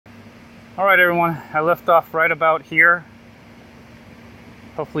All right, everyone, I left off right about here.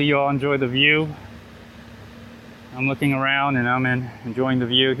 Hopefully you all enjoy the view. I'm looking around and I'm enjoying the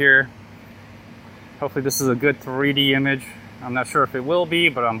view here. Hopefully this is a good 3D image. I'm not sure if it will be,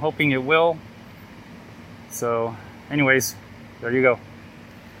 but I'm hoping it will. So anyways, there you go.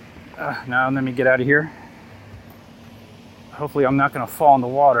 Now let me get out of here. Hopefully I'm not gonna fall in the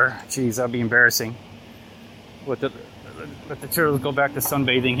water. Jeez, that'd be embarrassing. Let the turtles go back to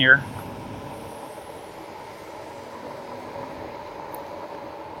sunbathing here.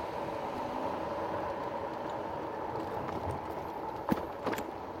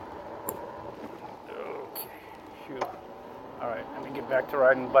 Alright, let me get back to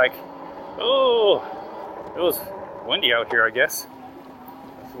riding the bike. Oh, it was windy out here, I guess.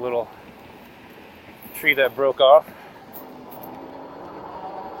 There's a little tree that broke off.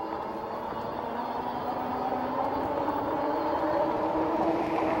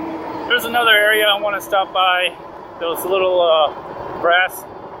 There's another area I want to stop by. Those little brass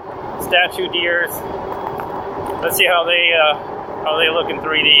statue deers. Let's see how they look in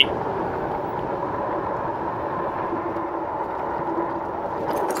 3D.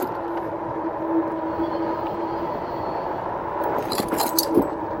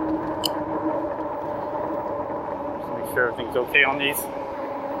 Sure everything's okay on these.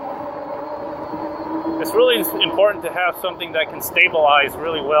 It's really important to have something that can stabilize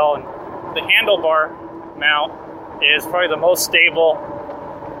really well, and the handlebar mount is probably the most stable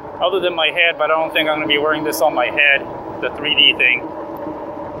other than my head, but I don't think I'm going to be wearing this on my head, the 3D thing.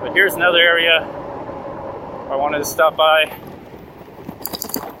 But here's another area I wanted to stop by.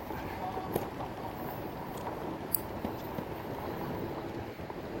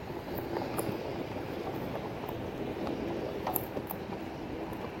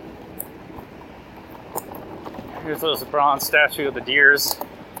 Here's this bronze statue of the deers.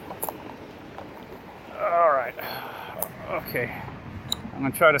 All right, okay. I'm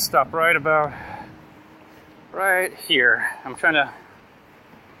gonna try to stop right about right here. I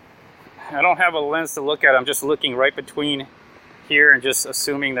don't have a lens to look at. I'm just looking right between here and just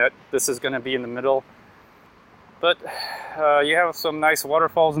assuming that this is gonna be in the middle. But you have some nice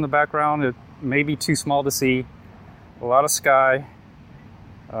waterfalls in the background. It may be too small to see. A lot of sky.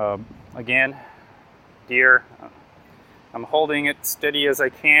 Again, deer. I'm holding it steady as I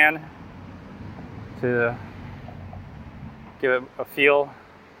can to give it a feel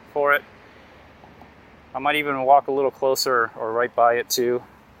for it. I might even walk a little closer or right by it too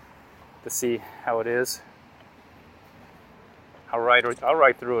to see how it is. I'll ride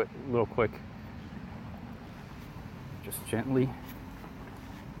through it real quick. Just gently.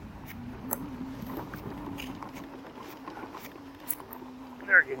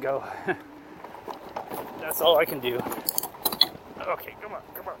 There you go. That's all I can do. Okay, come on.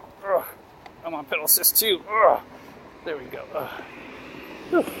 Ugh. I'm on pedal assist 2. Ugh. There we go.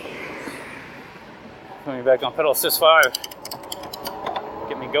 Put me back on pedal assist 5.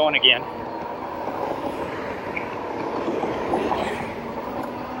 Get me going again.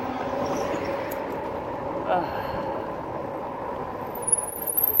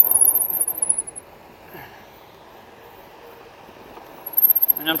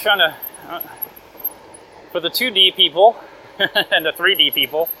 And I'm trying to... for the 2D people and the 3D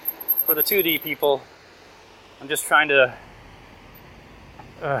people, for the 2D people, I'm just trying to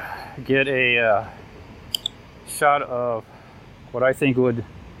get a shot of what I think would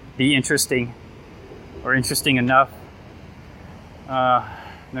be interesting or interesting enough. Let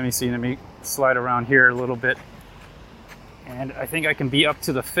me see, let me slide around here a little bit. And I think I can be up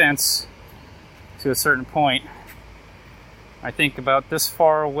to the fence to a certain point. I think about this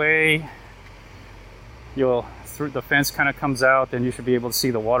far away. The fence kind of comes out, then you should be able to see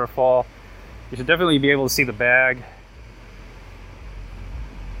the waterfall. You should definitely be able to see the bag.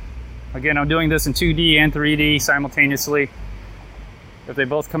 Again, I'm doing this in 2D and 3D simultaneously. If they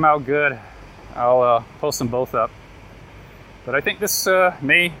both come out good, I'll post them both up. But I think this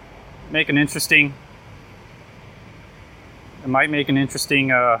may make an interesting,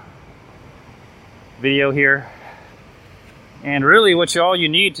 video here. And really what all you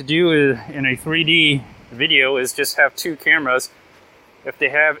need to do in a 3D video is just have 2 cameras. If they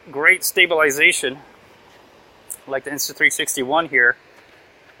have great stabilization, like the Insta360 One here,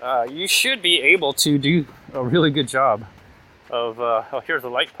 you should be able to do a really good job of, oh, here's a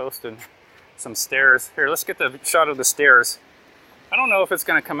light post and some stairs. Here, let's get the shot of the stairs. I don't know if it's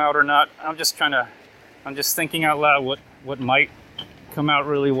gonna come out or not. I'm just thinking out loud what might come out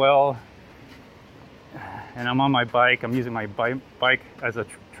really well. And I'm on my bike. I'm using my bike as a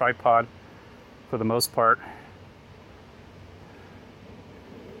tripod for the most part.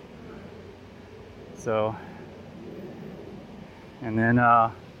 So, and then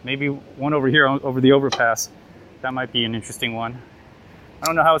maybe one over here over the overpass. That might be an interesting one. I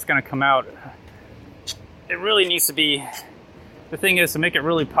don't know how it's going to come out. It really needs to be, the thing is, to make it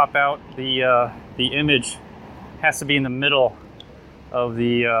really pop out, the image has to be in the middle of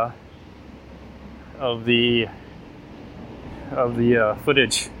the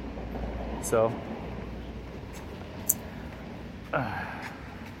footage. So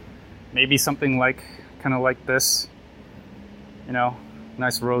maybe something like, kind of like this, you know,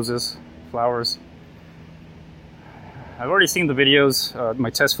 nice roses, flowers. I've already seen the videos, my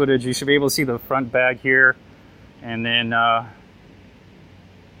test footage. You should be able to see the front bag here, and then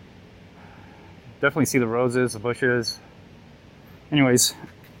definitely see the roses, the bushes. Anyways,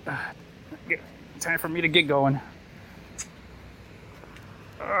 time for me to get going.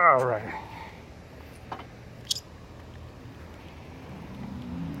 All right.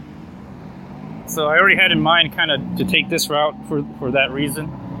 So I already had in mind kind of to take this route for that reason.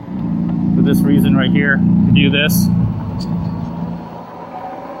 For this reason right here, to do this.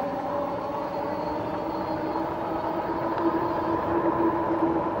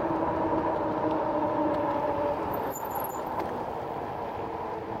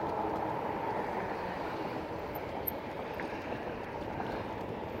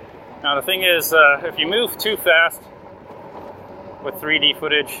 Now the thing is, if you move too fast with 3D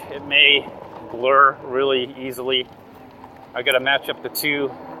footage, it may blur really easily. I gotta match up the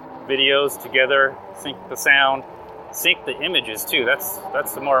two videos together, sync the sound, sync the images too.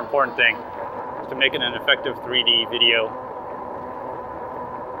 That's the more important thing to make it an effective 3D video.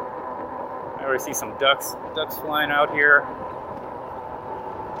 I already see some ducks flying out here.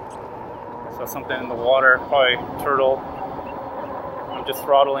 I saw something in the water, probably turtle. I'm just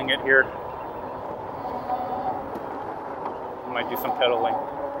throttling it here. I might do some pedaling.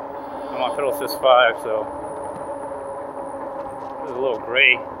 I'm on pedal assist 5, so there's a little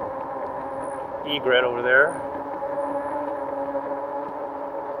gray egret over there.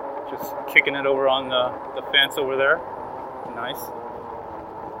 Just kicking it over on the fence over there. Nice.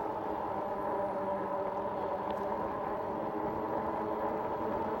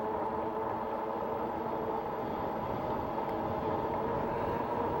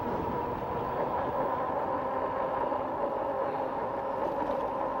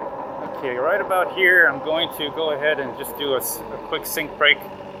 Okay, right about here, I'm going to go ahead and just do a quick sync break,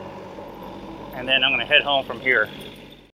 and then I'm going to head home from here.